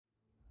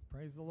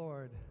Praise the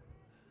Lord.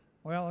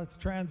 Well, it's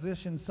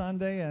Transition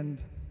Sunday,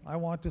 and I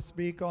want to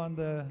speak on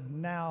the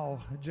now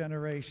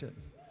generation.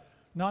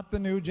 Not the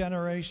new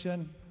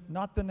generation,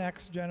 not the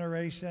next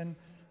generation,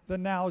 the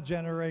now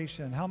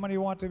generation. How many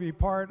want to be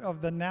part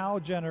of the now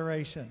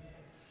generation?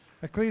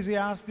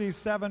 Ecclesiastes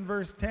 7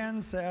 verse 10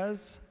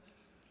 says,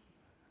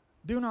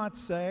 "Do not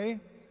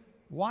say,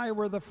 'Why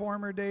were the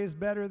former days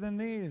better than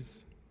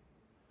these?'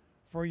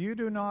 For you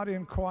do not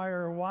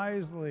inquire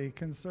wisely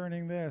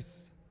concerning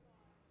this."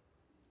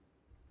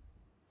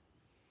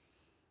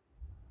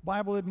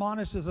 Bible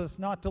admonishes us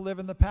not to live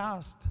in the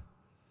past.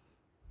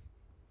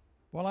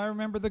 Well, I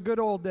remember the good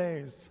old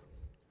days.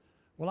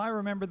 Well, I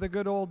remember the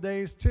good old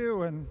days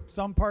too, and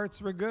some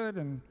parts were good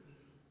and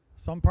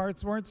some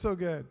parts weren't so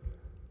good.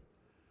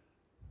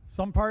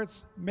 Some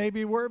parts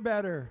maybe were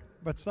better,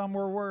 but some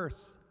were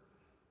worse.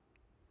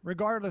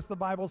 Regardless, the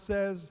Bible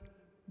says,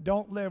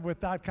 don't live with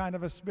that kind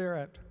of a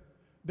spirit.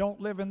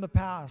 Don't live in the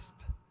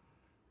past.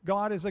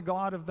 God is a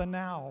God of the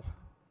now.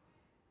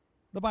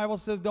 The Bible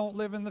says don't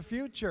live in the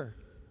future.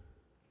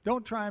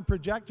 Don't try and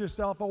project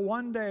yourself,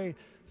 one day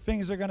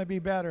things are going to be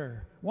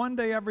better. One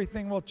day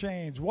everything will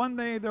change. One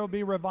day there will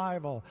be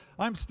revival.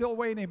 I'm still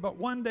waiting, but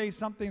one day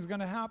something's going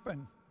to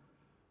happen.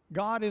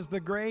 God is the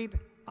great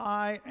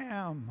I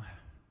am.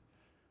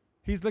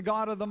 He's the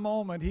God of the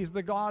moment. He's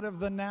the God of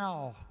the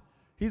now.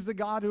 He's the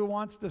God who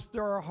wants to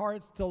stir our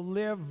hearts to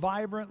live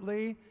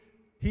vibrantly.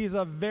 He's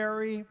a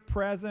very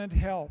present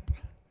help.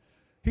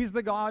 He's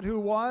the God who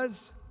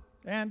was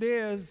and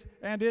is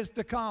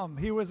to come.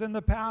 He was in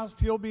the past,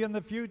 he'll be in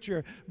the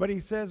future. But he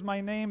says, my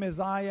name is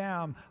I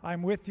am.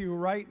 I'm with you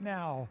right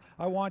now.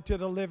 I want you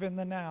to live in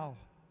the now.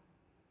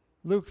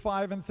 Luke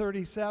 5 and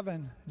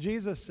 37,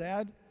 Jesus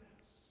said,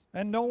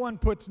 "And no one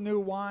puts new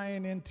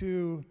wine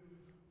into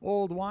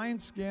old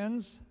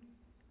wineskins.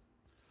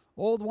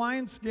 Old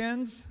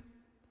wineskins,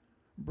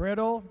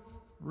 brittle,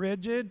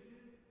 rigid,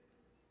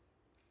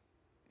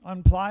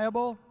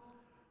 unpliable,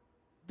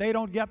 they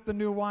don't get the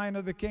new wine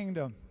of the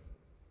kingdom.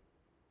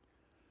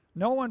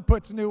 No one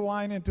puts new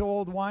wine into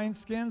old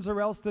wineskins, or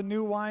else the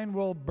new wine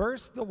will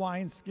burst the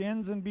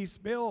wineskins and be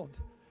spilled.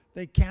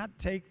 They can't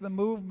take the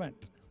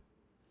movement,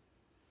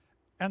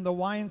 and the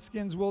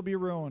wineskins will be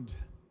ruined.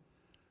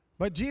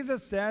 But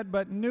Jesus said,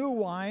 but new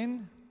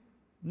wine,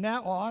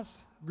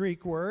 naos,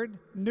 Greek word,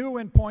 new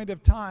in point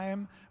of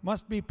time,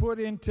 must be put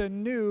into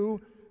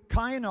new,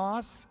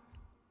 kainos,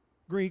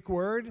 Greek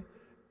word,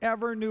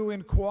 ever new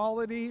in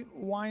quality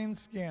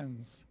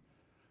wineskins."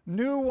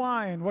 New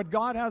wine, what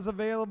God has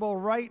available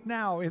right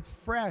now, it's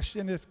fresh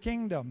in his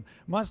kingdom,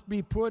 must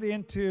be put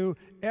into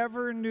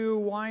ever new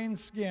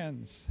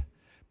wineskins.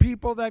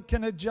 People that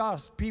can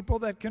adjust, people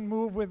that can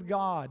move with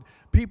God,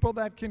 people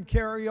that can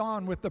carry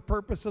on with the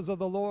purposes of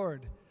the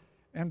Lord.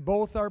 And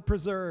both are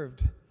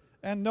preserved.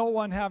 And no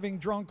one having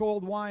drunk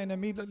old wine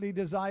immediately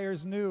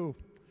desires new,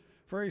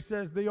 for he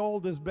says the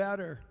old is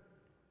better.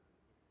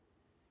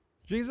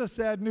 Jesus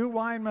said new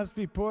wine must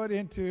be put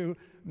into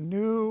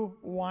new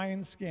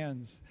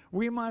wineskins.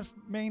 We must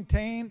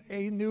maintain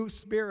a new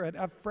spirit,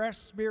 a fresh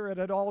spirit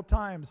at all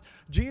times.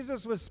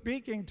 Jesus was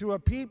speaking to a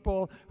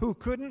people who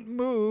couldn't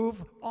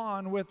move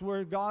on with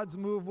where God's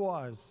move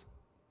was.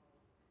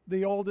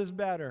 The old is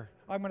better.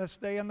 I'm going to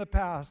stay in the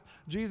past.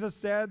 Jesus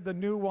said the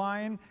new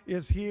wine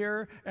is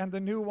here, and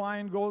the new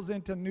wine goes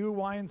into new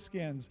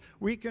wineskins.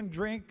 We can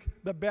drink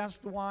the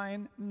best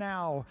wine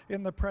now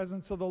in the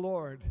presence of the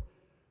Lord.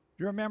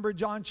 You remember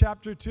John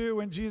chapter 2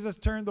 when Jesus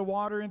turned the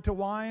water into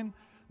wine?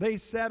 They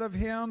said of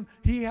him,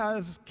 he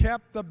has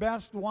kept the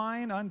best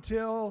wine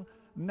until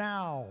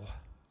now.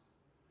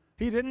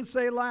 He didn't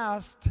say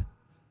last.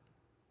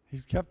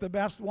 He's kept the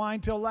best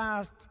wine till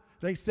last.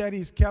 They said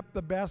he's kept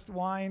the best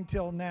wine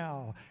till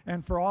now.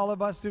 And for all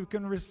of us who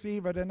can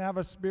receive it and have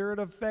a spirit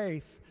of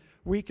faith,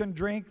 we can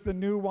drink the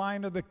new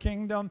wine of the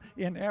kingdom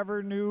in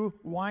ever new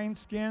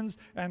wineskins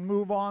and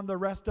move on the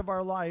rest of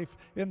our life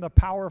in the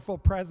powerful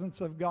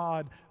presence of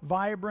God,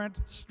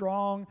 vibrant,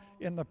 strong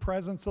in the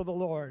presence of the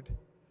Lord.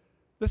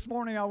 This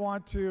morning I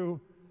want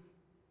to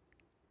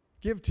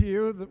give to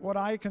you what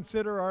I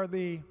consider are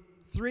the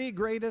three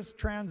greatest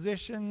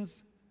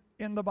transitions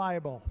in the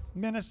Bible,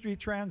 ministry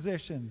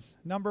transitions.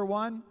 Number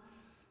one,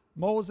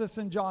 Moses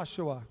and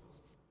Joshua.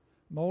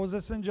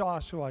 Moses and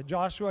Joshua.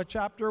 Joshua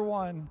chapter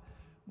 1.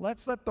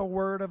 Let's let the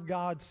word of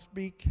God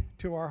speak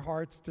to our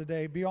hearts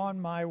today,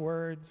 beyond my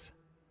words.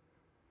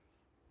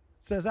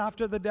 It says,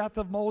 after the death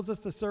of Moses,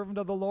 the servant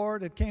of the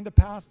Lord, it came to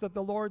pass that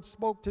the Lord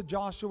spoke to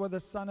Joshua, the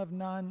son of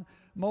Nun,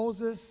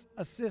 Moses'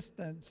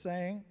 assistant,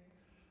 saying,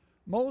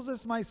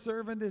 Moses, my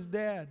servant, is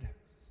dead.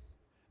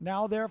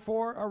 Now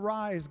therefore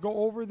arise,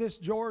 go over this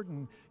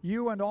Jordan,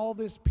 you and all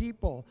this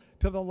people,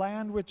 to the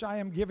land which I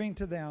am giving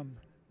to them,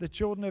 the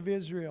children of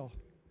Israel.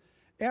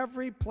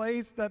 Every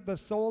place that the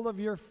sole of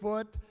your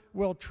foot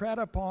will tread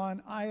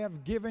upon, I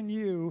have given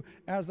you,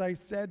 as I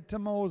said to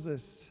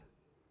Moses.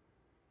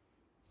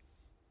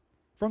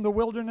 From the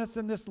wilderness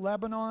in this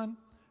Lebanon,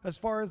 as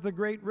far as the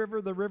great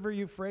river, the river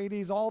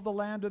Euphrates, all the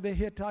land of the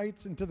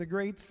Hittites, and to the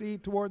great sea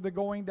toward the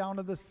going down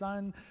of the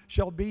sun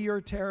shall be your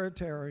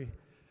territory.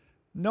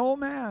 No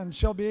man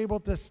shall be able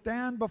to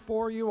stand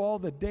before you all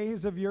the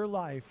days of your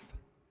life.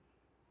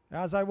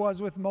 As I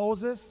was with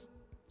Moses,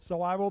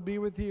 so I will be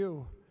with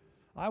you.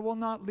 I will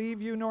not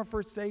leave you nor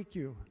forsake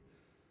you.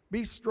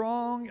 Be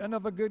strong and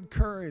of a good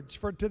courage,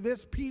 for to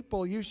this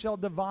people you shall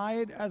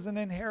divide as an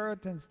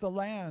inheritance the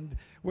land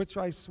which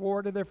I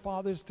swore to their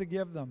fathers to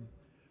give them.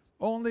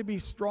 Only be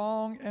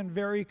strong and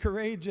very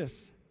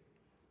courageous,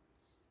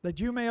 that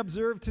you may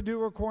observe to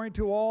do according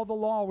to all the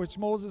law which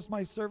Moses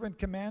my servant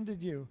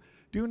commanded you.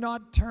 Do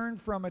not turn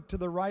from it to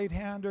the right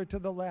hand or to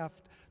the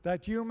left,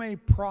 that you may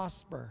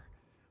prosper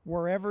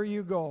wherever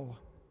you go.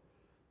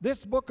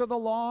 This book of the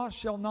law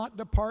shall not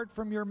depart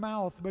from your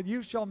mouth, but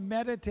you shall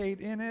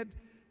meditate in it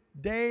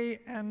day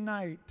and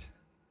night,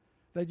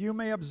 that you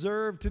may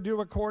observe to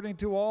do according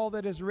to all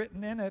that is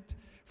written in it.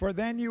 For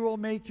then you will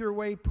make your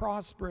way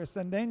prosperous,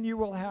 and then you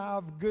will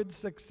have good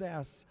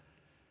success.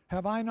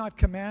 Have I not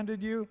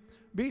commanded you?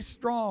 Be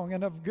strong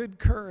and of good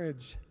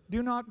courage.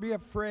 Do not be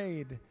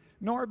afraid,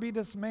 nor be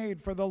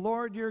dismayed, for the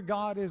Lord your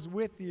God is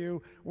with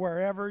you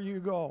wherever you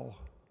go.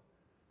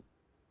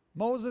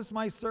 Moses,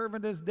 my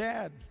servant, is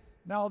dead.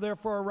 Now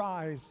therefore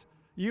arise,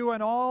 you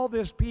and all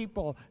this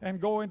people, and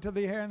go into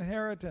the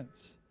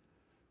inheritance.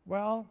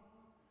 Well,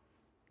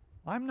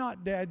 I'm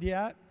not dead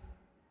yet.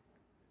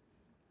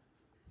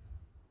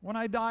 When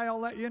I die, I'll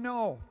let you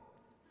know.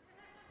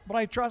 But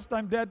I trust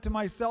I'm dead to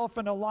myself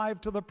and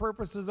alive to the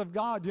purposes of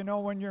God. You know,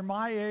 when you're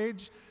my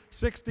age,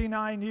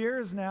 69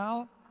 years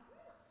now,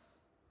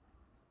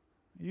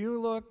 you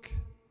look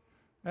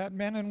at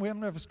men and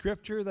women of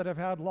Scripture that have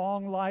had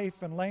long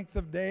life and length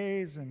of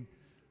days, and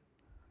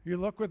you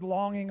look with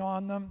longing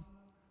on them.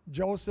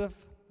 Joseph,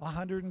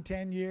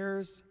 110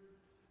 years,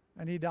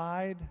 and he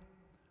died.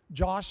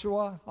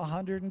 Joshua,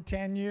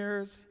 110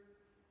 years.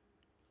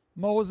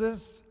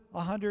 Moses,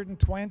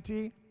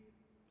 120.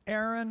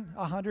 Aaron,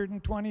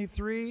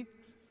 123.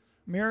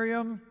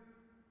 Miriam,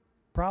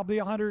 probably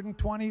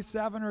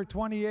 127 or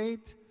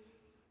 28.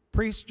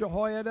 Priest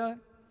Jehoiada,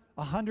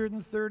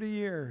 130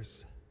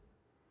 years.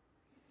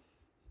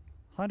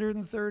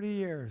 130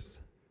 years.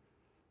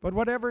 But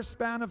whatever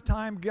span of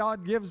time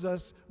God gives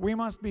us, we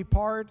must be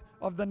part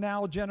of the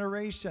now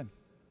generation.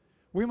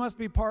 We must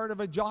be part of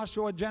a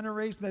Joshua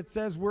generation that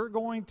says we're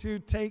going to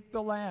take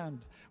the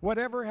land.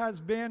 Whatever has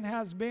been,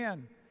 has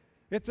been.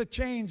 It's a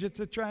change,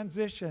 it's a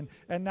transition.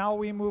 And now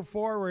we move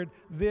forward,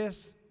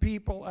 this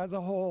people as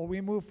a whole.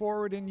 We move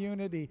forward in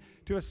unity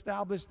to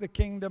establish the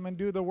kingdom and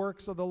do the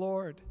works of the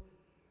Lord.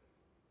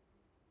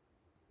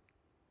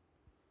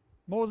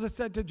 Moses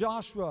said to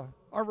Joshua,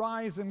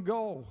 arise and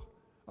go.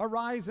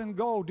 Arise and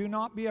go. Do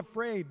not be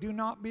afraid. Do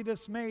not be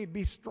dismayed.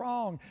 Be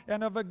strong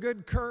and of a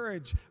good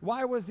courage.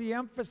 Why was he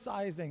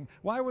emphasizing?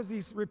 Why was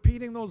he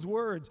repeating those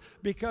words?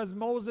 Because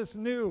Moses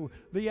knew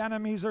the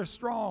enemies are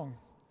strong.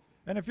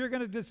 And if you're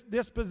going to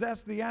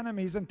dispossess the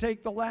enemies and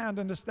take the land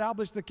and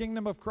establish the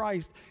kingdom of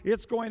Christ,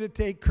 it's going to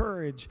take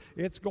courage.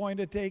 It's going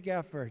to take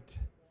effort.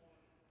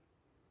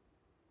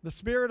 The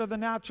spirit of the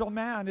natural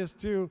man is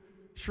to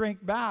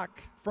shrink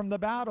back from the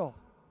battle.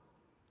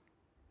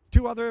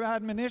 Two other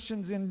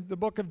admonitions in the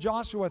book of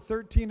Joshua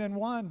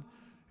 13:1.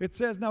 It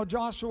says, now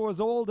Joshua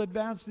was old,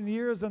 advanced in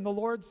years, and the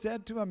Lord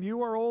said to him,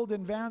 you are old,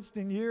 advanced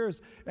in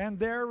years, and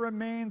there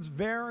remains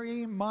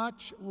very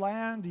much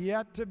land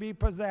yet to be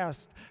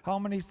possessed. How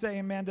many say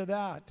amen to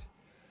that?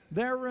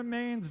 There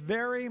remains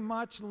very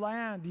much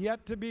land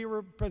yet to be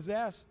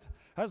possessed.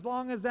 As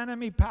long as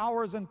enemy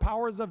powers and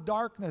powers of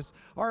darkness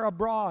are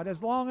abroad,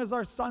 as long as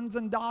our sons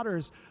and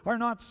daughters are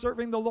not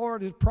serving the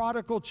Lord as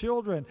prodigal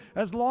children,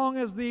 as long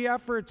as the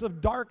efforts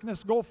of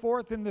darkness go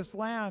forth in this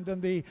land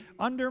and the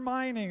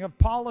undermining of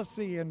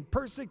policy and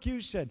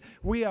persecution,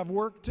 we have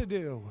work to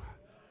do.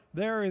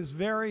 There is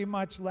very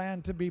much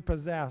land to be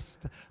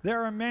possessed.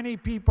 There are many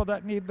people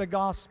that need the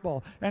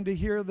gospel and to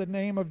hear the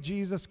name of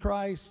Jesus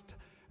Christ.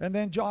 And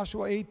then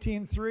Joshua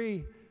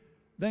 18:3,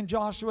 then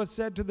Joshua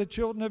said to the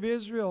children of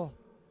Israel,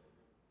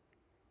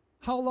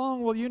 how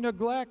long will you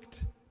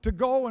neglect to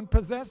go and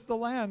possess the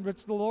land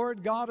which the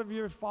Lord God of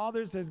your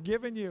fathers has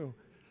given you?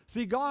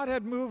 See, God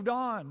had moved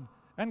on,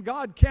 and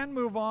God can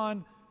move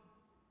on,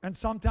 and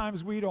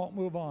sometimes we don't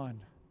move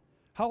on.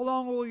 How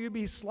long will you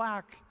be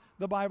slack,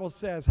 the Bible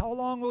says? How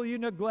long will you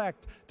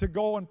neglect to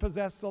go and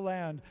possess the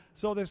land?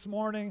 So this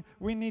morning,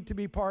 we need to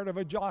be part of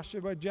a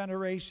Joshua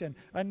generation,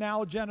 a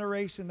now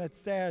generation that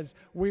says,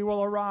 we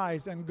will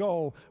arise and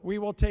go. We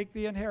will take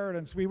the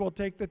inheritance. We will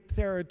take the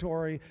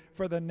territory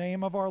for the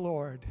name of our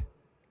Lord.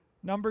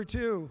 Number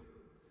 2,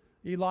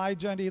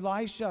 Elijah and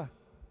Elisha.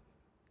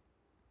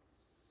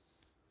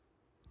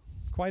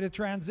 Quite a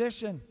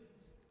transition.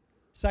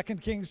 2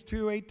 Kings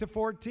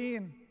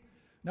 2:8-14.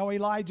 Now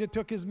Elijah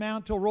took his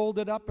mantle, rolled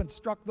it up, and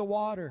struck the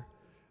water.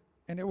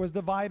 And it was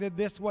divided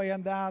this way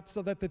and that,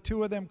 so that the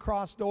two of them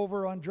crossed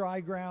over on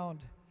dry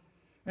ground.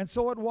 And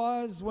so it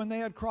was, when they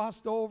had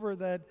crossed over,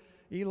 that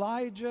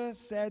Elijah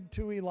said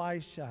to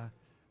Elisha,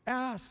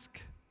 ask,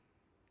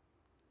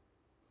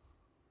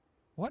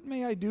 what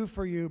may I do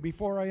for you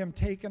before I am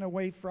taken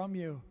away from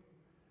you?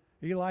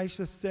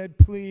 Elisha said,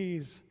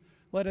 please,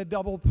 Let a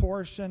double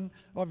portion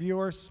of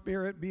your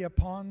Spirit be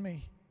upon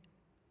me.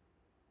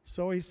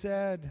 So he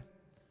said,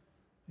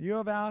 you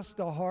have asked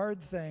a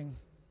hard thing.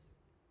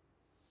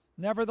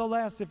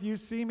 Nevertheless, if you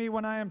see me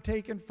when I am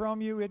taken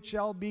from you, it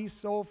shall be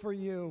so for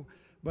you.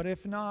 But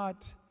if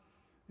not,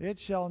 it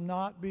shall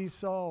not be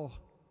so.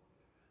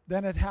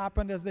 Then it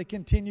happened as they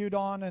continued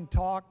on and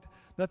talked,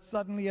 that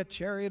suddenly a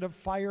chariot of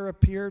fire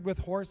appeared with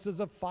horses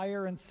of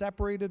fire and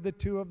separated the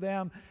two of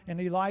them. And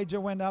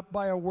Elijah went up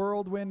by a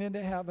whirlwind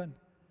into heaven.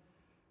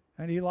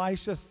 And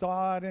Elisha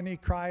saw it, and he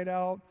cried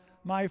out,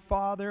 my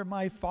father,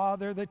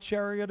 the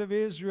chariot of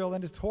Israel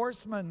and its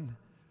horsemen.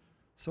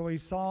 So he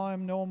saw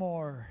him no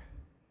more.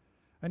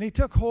 And he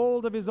took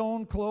hold of his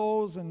own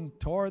clothes and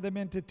tore them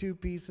into two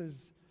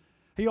pieces.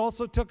 He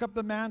also took up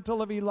the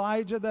mantle of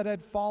Elijah that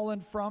had fallen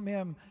from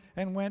him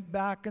and went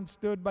back and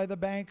stood by the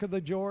bank of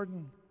the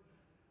Jordan.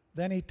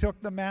 Then he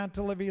took the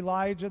mantle of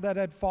Elijah that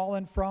had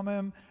fallen from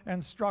him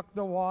and struck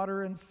the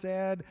water and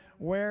said,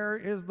 where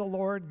is the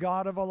Lord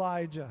God of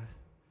Elijah?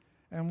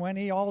 And when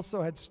he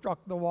also had struck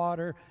the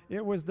water,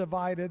 it was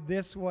divided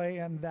this way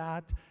and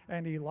that,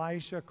 and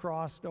Elisha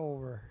crossed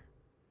over.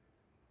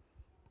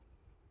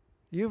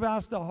 You've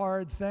asked a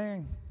hard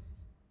thing.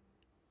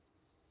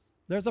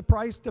 There's a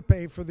price to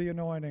pay for the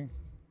anointing.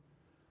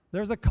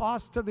 There's a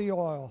cost to the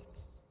oil.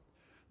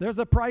 There's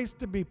a price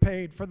to be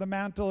paid for the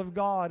mantle of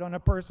God on a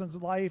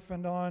person's life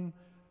and on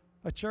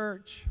a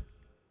church.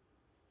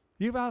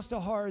 You've asked a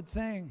hard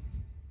thing.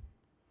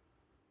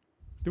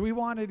 Do we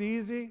want it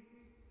easy?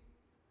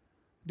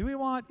 Do we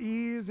want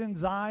ease in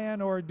Zion,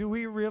 or do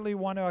we really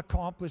want to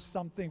accomplish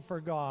something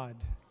for God?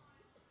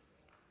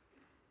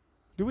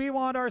 Do we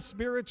want our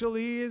spiritual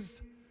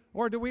ease,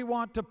 or do we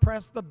want to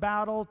press the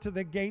battle to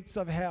the gates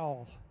of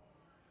hell?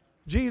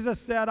 Jesus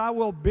said, I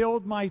will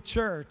build my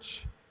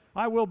church.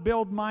 I will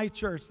build my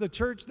church. The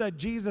church that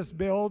Jesus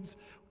builds,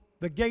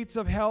 the gates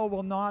of hell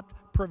will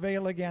not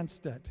prevail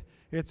against it.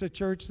 It's a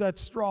church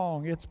that's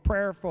strong, it's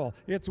prayerful,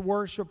 it's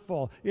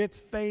worshipful, it's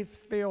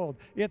faith-filled,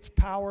 it's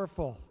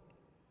powerful.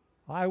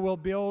 I will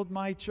build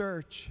my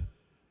church.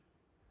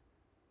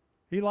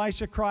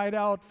 Elisha cried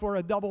out for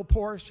a double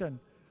portion.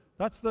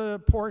 That's the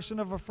portion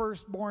of a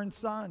firstborn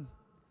son.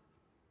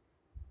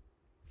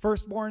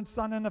 Firstborn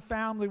son in a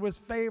family was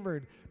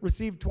favored,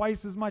 received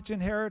twice as much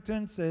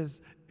inheritance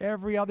as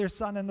every other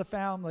son in the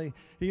family.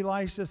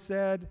 Elisha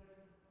said,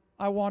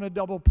 I want a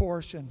double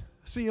portion.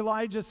 See,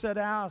 Elijah said,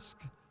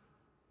 ask,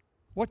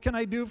 what can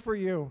I do for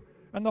you?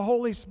 And the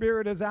Holy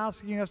Spirit is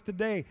asking us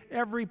today,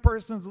 every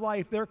person's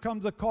life, there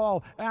comes a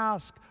call.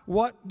 Ask,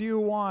 what do you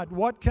want?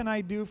 What can I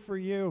do for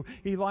you?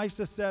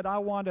 Elisha said, I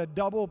want a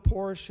double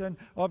portion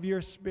of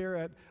your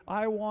Spirit.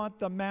 I want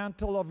the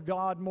mantle of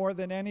God more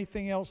than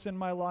anything else in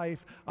my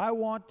life. I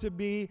want to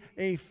be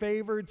a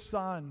favored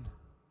son.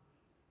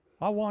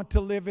 I want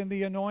to live in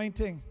the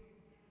anointing.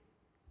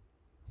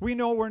 We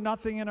know we're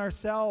nothing in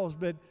ourselves,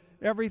 but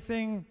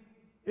everything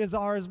is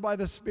ours by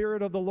the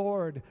Spirit of the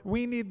Lord.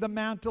 We need the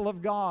mantle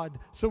of God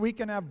so we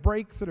can have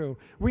breakthrough.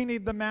 We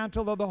need the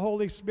mantle of the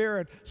Holy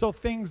Spirit so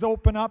things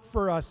open up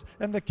for us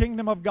and the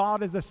kingdom of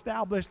God is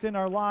established in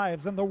our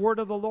lives and the word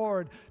of the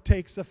Lord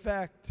takes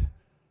effect.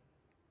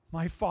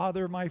 My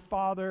father,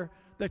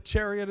 the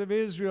chariot of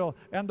Israel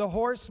and the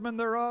horsemen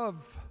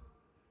thereof.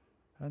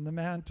 And the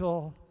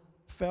mantle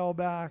fell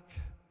back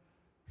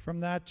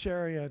from that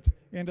chariot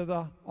into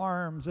the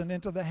arms and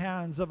into the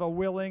hands of a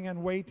willing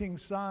and waiting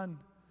son.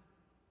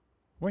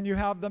 When you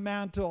have the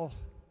mantle,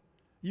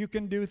 you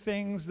can do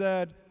things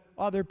that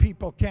other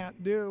people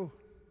can't do.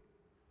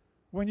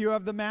 When you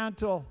have the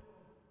mantle,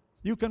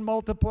 you can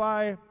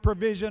multiply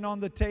provision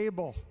on the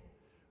table.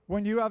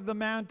 When you have the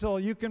mantle,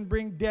 you can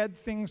bring dead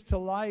things to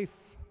life.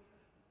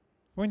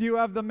 When you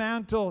have the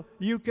mantle,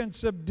 you can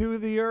subdue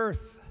the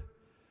earth.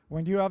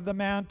 When you have the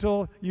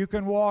mantle, you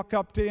can walk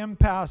up to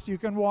impasse. You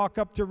can walk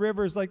up to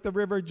rivers like the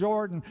River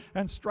Jordan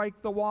and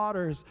strike the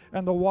waters,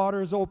 and the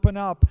waters open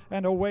up,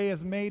 and a way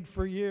is made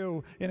for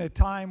you in a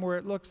time where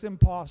it looks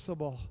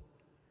impossible.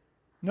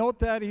 Note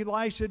that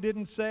Elisha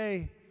didn't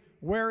say,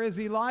 where is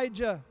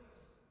Elijah?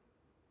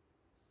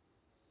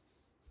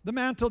 The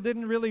mantle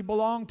didn't really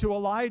belong to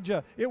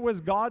Elijah. It was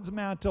God's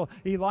mantle.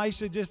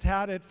 Elisha just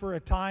had it for a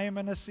time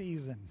and a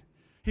season.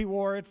 He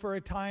wore it for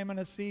a time and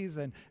a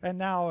season, and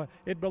now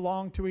it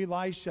belonged to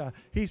Elisha.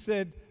 He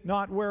said,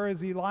 not where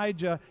is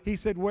Elijah? He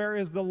said, where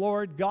is the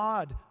Lord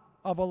God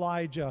of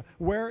Elijah?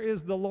 Where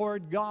is the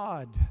Lord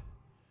God?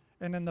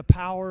 And in the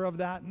power of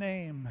that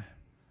name,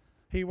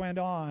 he went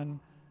on,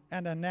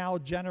 and a now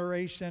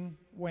generation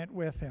went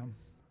with him.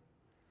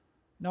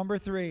 Number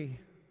 3,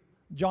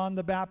 John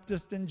the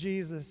Baptist and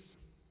Jesus.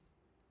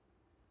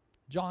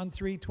 John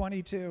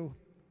 3:22.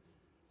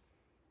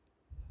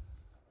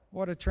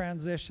 What a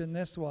transition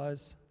this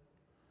was.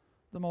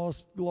 The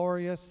most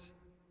glorious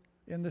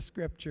in the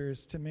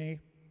scriptures to me.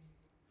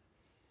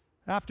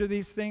 After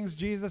these things,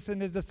 Jesus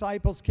and his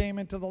disciples came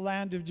into the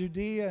land of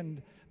Judea,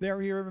 and there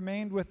he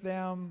remained with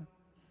them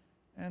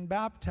and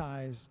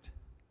baptized.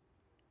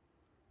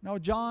 Now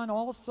John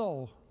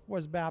also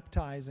was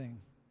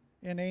baptizing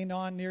in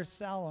Aenon near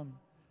Salem,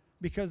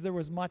 because there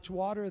was much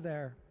water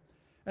there.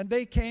 And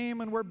they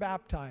came and were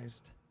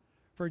baptized,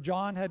 for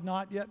John had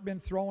not yet been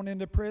thrown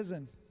into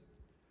prison.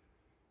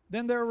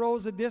 Then there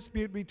arose a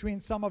dispute between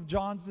some of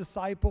John's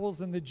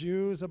disciples and the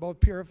Jews about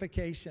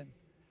purification.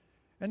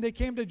 And they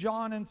came to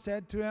John and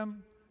said to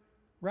him,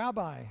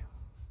 Rabbi,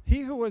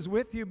 he who was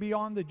with you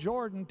beyond the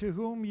Jordan, to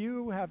whom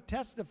you have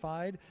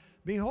testified,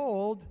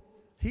 behold,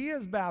 he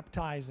is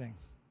baptizing,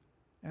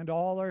 and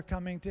all are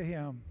coming to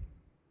him.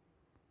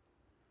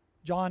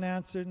 John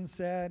answered and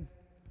said,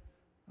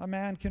 a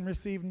man can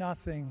receive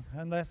nothing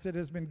unless it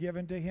has been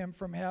given to him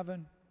from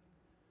heaven.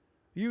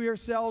 You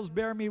yourselves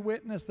bear me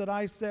witness that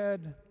I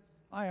said,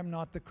 I am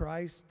not the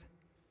Christ,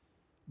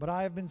 but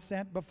I have been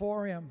sent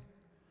before him.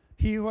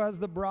 He who has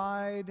the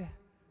bride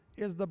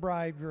is the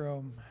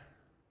bridegroom.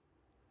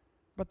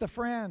 But the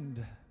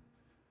friend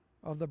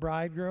of the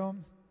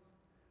bridegroom,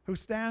 who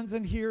stands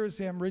and hears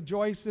him,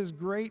 rejoices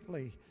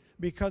greatly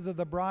because of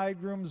the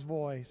bridegroom's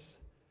voice.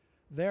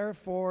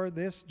 Therefore,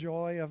 this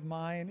joy of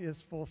mine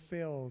is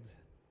fulfilled.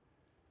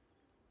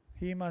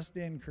 He must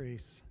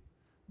increase,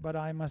 but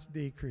I must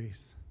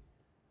decrease.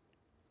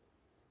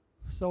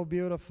 So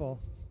beautiful.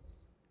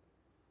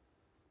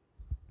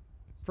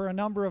 For a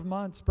number of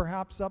months,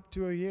 perhaps up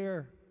to a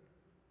year,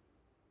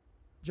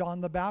 John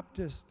the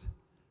Baptist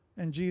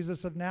and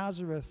Jesus of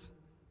Nazareth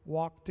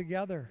walked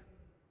together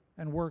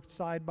and worked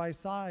side by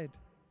side.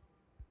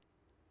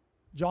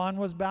 John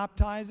was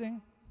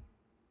baptizing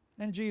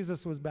and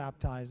Jesus was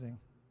baptizing.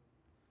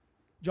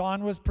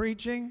 John was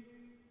preaching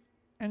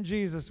and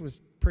Jesus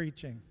was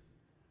preaching.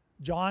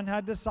 John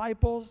had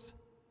disciples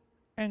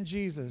and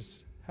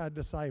Jesus had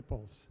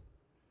disciples.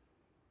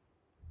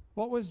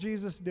 What was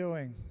Jesus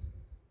doing?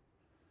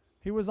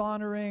 He was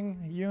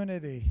honoring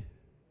unity.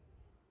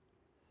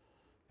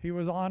 He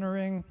was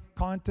honoring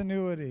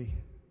continuity.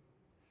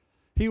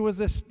 He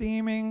was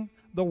esteeming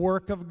the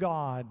work of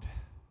God.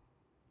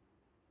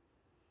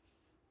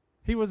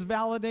 He was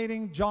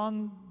validating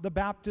John the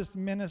Baptist's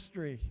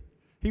ministry.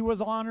 He was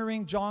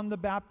honoring John the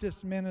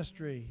Baptist's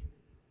ministry.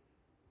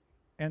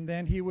 And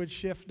then he would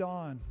shift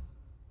on.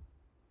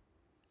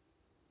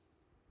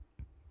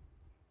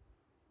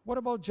 What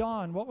about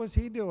John? What was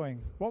he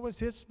doing? What was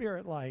his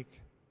spirit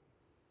like?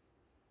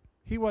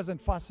 He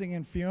wasn't fussing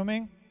and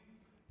fuming,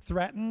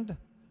 threatened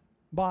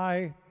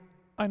by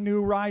a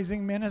new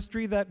rising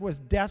ministry that was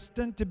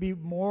destined to be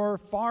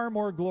far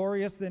more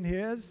glorious than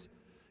his.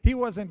 He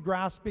wasn't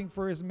grasping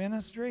for his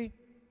ministry.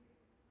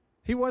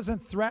 He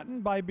wasn't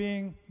threatened by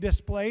being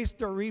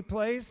displaced or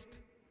replaced.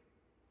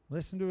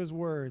 Listen to his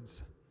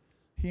words.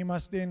 He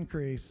must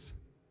increase,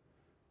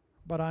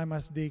 but I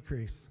must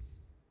decrease.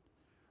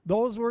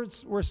 Those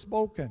words were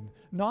spoken,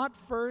 not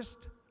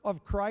first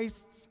of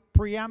Christ's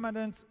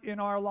preeminence in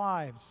our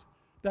lives,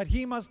 that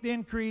he must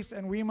increase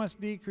and we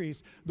must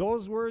decrease.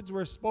 Those words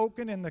were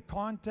spoken in the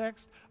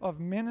context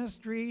of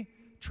ministry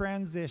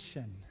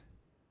transition.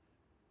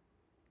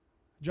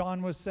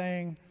 John was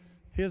saying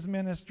his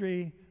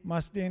ministry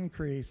must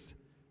increase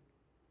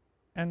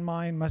and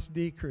mine must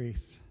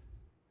decrease.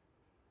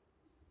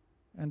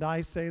 And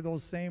I say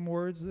those same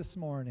words this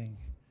morning,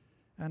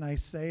 and I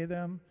say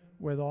them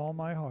with all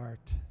my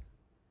heart.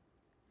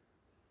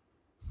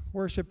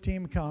 Worship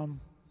team, come.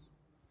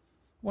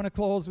 I want to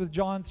close with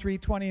John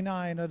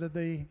 3:29 out of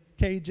the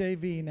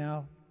KJV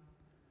now.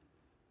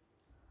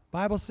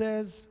 Bible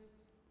says,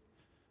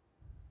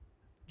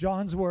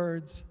 John's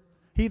words,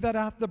 he that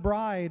hath the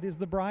bride is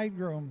the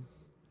bridegroom.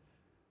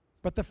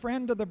 But the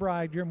friend of the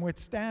bridegroom, which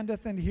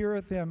standeth and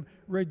heareth him,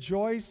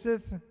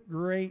 rejoiceth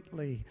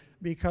greatly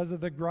because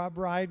of the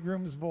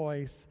bridegroom's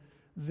voice.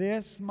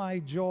 This my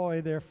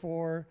joy,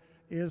 therefore,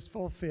 is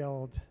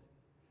fulfilled.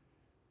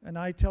 And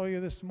I tell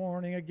you this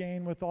morning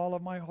again with all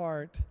of my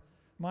heart,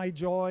 my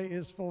joy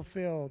is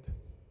fulfilled.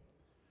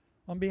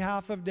 On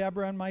behalf of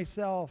Deborah and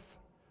myself,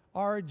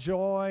 our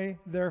joy,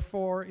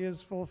 therefore,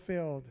 is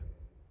fulfilled.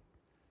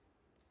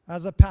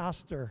 As a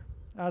pastor,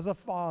 as a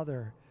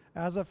father,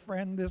 as a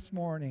friend this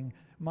morning,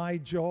 my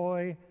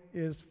joy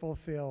is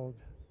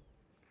fulfilled.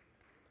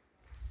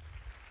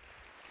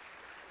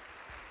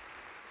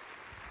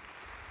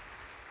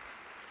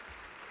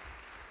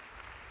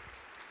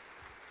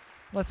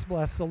 Let's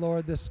bless the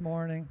Lord this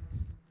morning.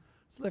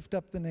 Let's lift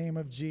up the name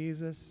of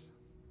Jesus.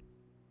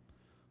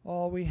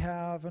 All we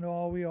have and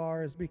all we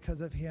are is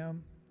because of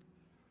him.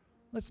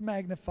 Let's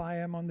magnify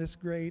him on this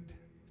great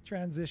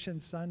transition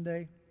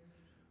Sunday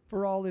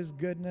for all his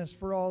goodness,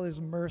 for all his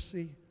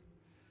mercy.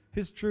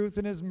 His truth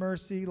and his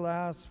mercy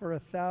lasts for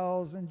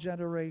 1,000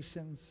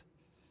 generations.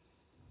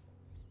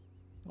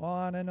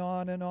 On and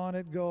on and on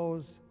it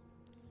goes.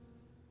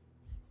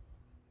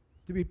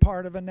 To be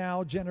part of a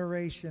now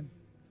generation,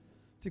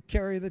 to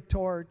carry the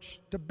torch,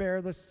 to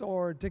bear the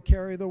sword, to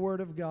carry the word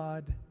of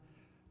God,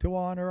 to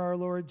honor our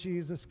Lord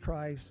Jesus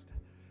Christ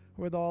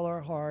with all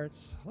our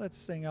hearts. Let's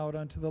sing out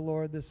unto the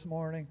Lord this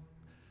morning.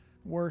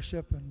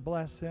 Worship and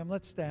bless him.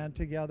 Let's stand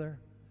together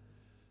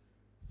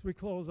as we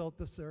close out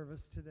the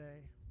service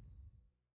today.